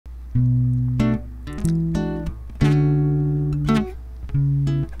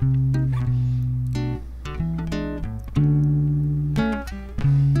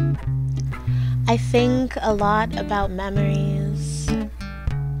think a lot about memories,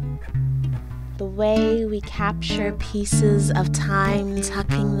 the way we capture pieces of time,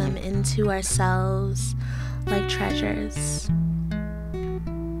 tucking them into ourselves like treasures.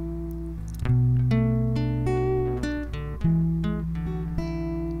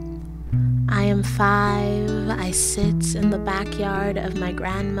 I am 5, I sit in the backyard of my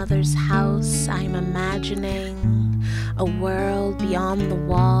grandmother's house. I am imagining a world beyond the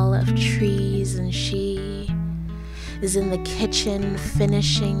wall of trees, and she is in the kitchen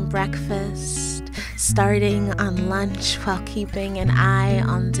finishing breakfast, starting on lunch while keeping an eye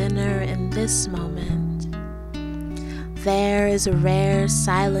on dinner. In this moment, there is a rare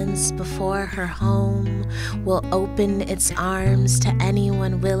silence before her home will open its arms to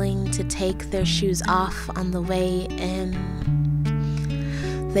anyone willing to take their shoes off on the way in.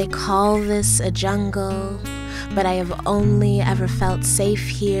 They call this a jungle, but I have only ever felt safe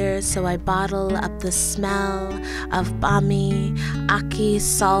here, so I bottle up the smell of bami, aki,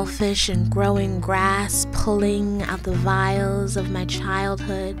 saltfish, and growing grass, pulling out the vials of my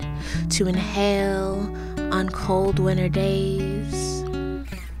childhood to inhale on cold winter days.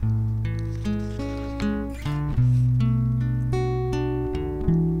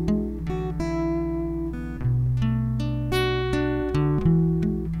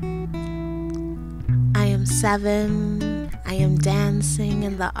 I am 7. I am dancing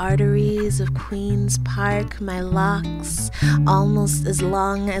in the arteries of Queen's Park, my locks almost as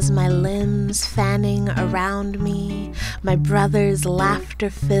long as my limbs fanning around me. My brother's laughter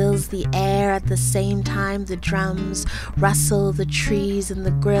fills the air at the same time the drums rustle the trees and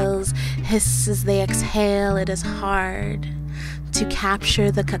the grills hiss as they exhale. It is hard to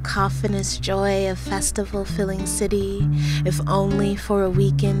capture the cacophonous joy of festival-filling city, if only for a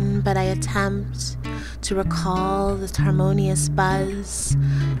weekend, but I attempt to recall the harmonious buzz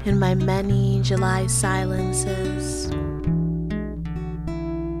in my many July silences.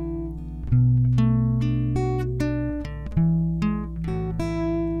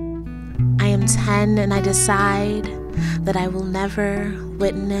 I am 10 and I decide that I will never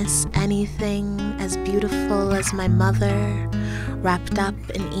witness anything as beautiful as my mother, wrapped up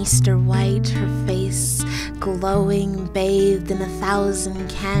in Easter white, her face glowing, bathed in 1,000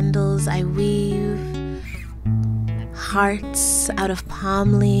 candles. I weave hearts out of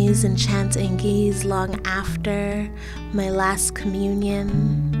palm leaves and chant engees long after my last communion.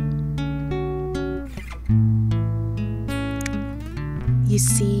 You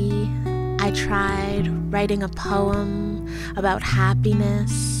see, I tried writing a poem about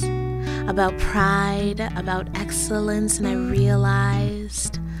happiness, about pride, about excellence, and I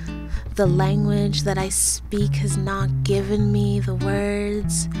realized the language that I speak has not given me the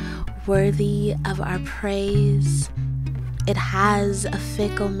words worthy of our praise. It has a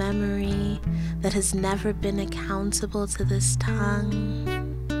fickle memory that has never been accountable to this tongue.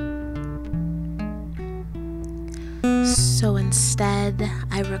 So instead,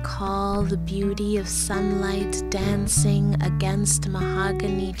 I recall the beauty of sunlight dancing against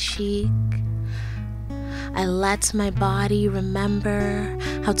mahogany cheek. I let my body remember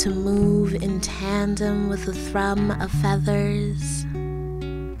how to move in tandem with the thrum of feathers.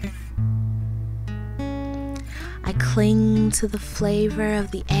 I cling to the flavor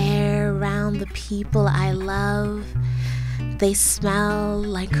of the air around the people I love. They smell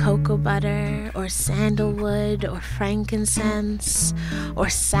like cocoa butter or sandalwood or frankincense or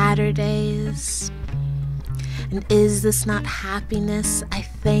Saturdays. And is this not happiness, I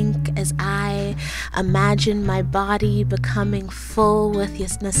think, as I imagine my body becoming full with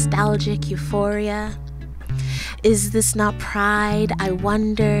this nostalgic euphoria? Is this not pride, I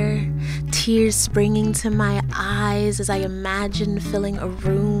wonder, tears springing to my eyes as I imagine filling a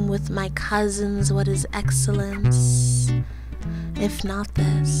room with my cousins? What is excellence, if not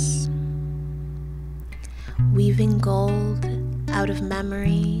this? Weaving gold out of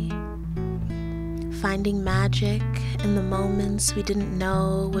memory, finding magic in the moments we didn't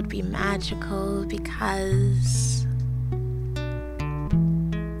know would be magical because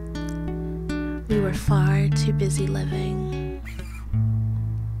we were far too busy living.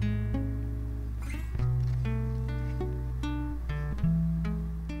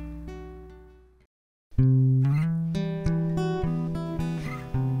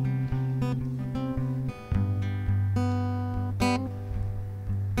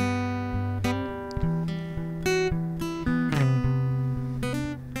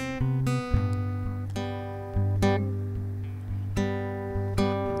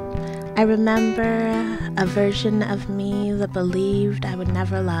 I remember a version of me that believed I would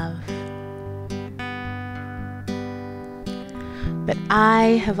never love. But I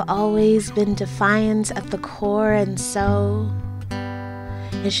have always been defiant at the core, and so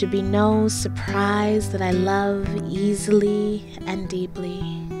it should be no surprise that I love easily and deeply.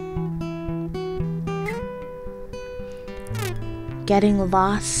 Getting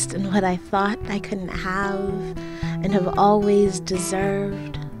lost in what I thought I couldn't have and have always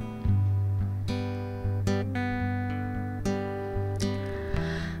deserved.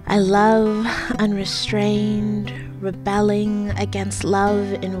 I love unrestrained, rebelling against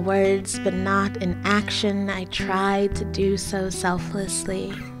love in words but not in action. I tried to do so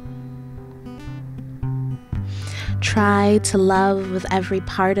selflessly. Try to love with every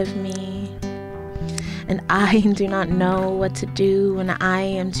part of me. And I do not know what to do when I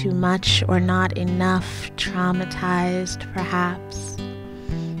am too much or not enough, traumatized perhaps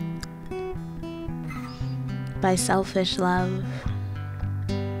by selfish love.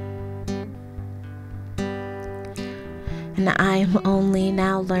 And I'm only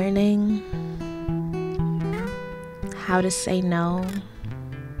now learning how to say no,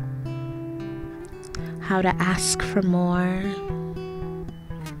 how to ask for more,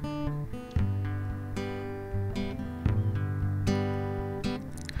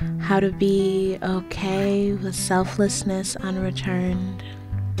 how to be okay with selflessness unreturned.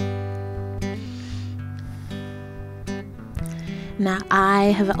 Now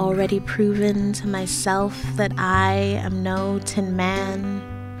I have already proven to myself that I am no tin man.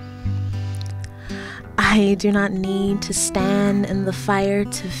 I do not need to stand in the fire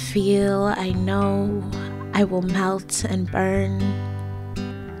to feel. I know I will melt and burn.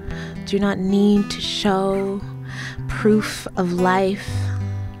 Do not need to show proof of life.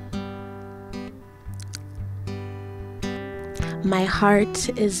 My heart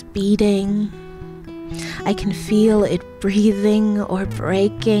is beating. I can feel it breathing or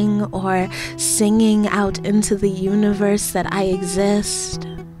breaking or singing out into the universe that I exist.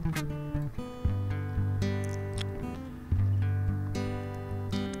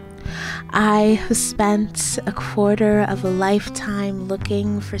 I have spent a quarter of a lifetime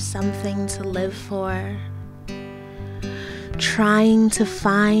looking for something to live for, trying to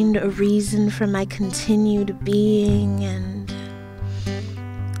find a reason for my continued being, and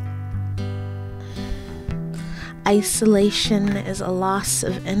isolation is a loss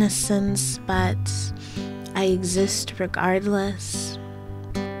of innocence, but I exist regardless.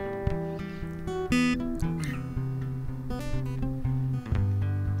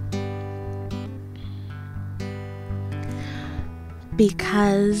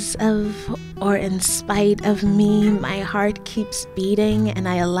 Because of or in spite of me, my heart keeps beating and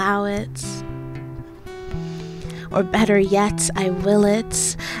I allow it. Or better yet, I will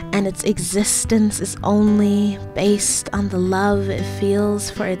it, and its existence is only based on the love it feels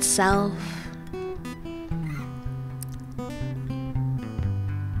for itself.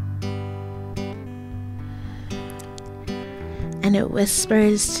 And it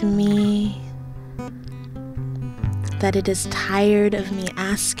whispers to me that it is tired of me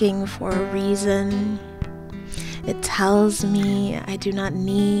asking for a reason. It tells me I do not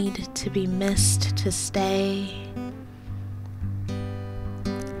need to be missed to stay.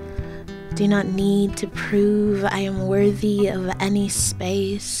 Do not need to prove I am worthy of any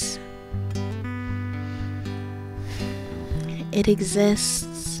space. It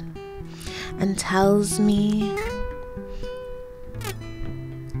exists and tells me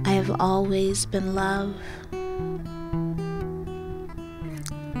I have always been love.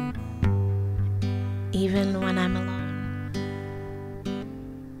 Even when I'm alone.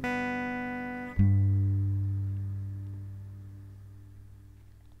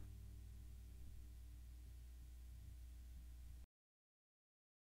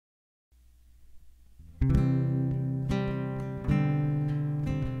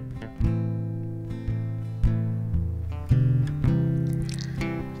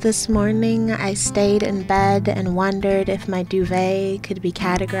 This morning, I stayed in bed and wondered if my duvet could be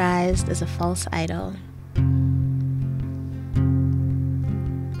categorized as a false idol.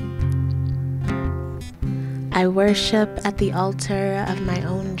 I worship at the altar of my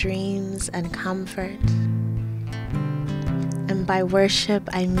own dreams and comfort. And by worship,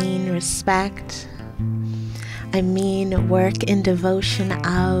 I mean respect. I mean work in devotion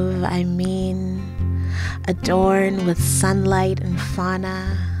of. I mean adorn with sunlight and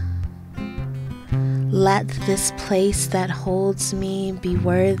fauna. Let this place that holds me be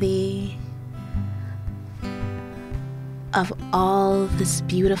worthy of all this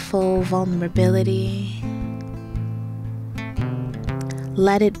beautiful vulnerability.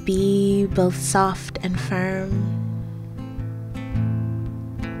 Let it be both soft and firm.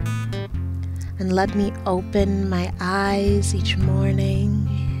 and let me open my eyes each morning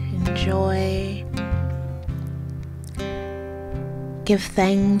in joy. Give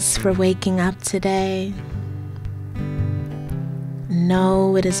thanks for waking up today.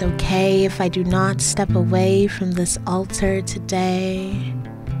 Know it is okay if I do not step away from this altar today.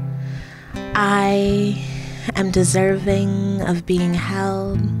 I am deserving of being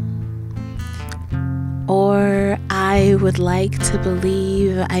held, or I would like to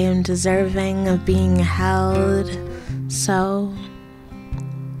believe I am deserving of being held, so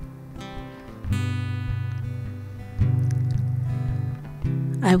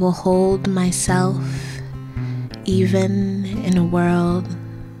I will hold myself even in a world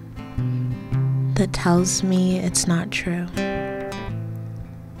that tells me it's not true.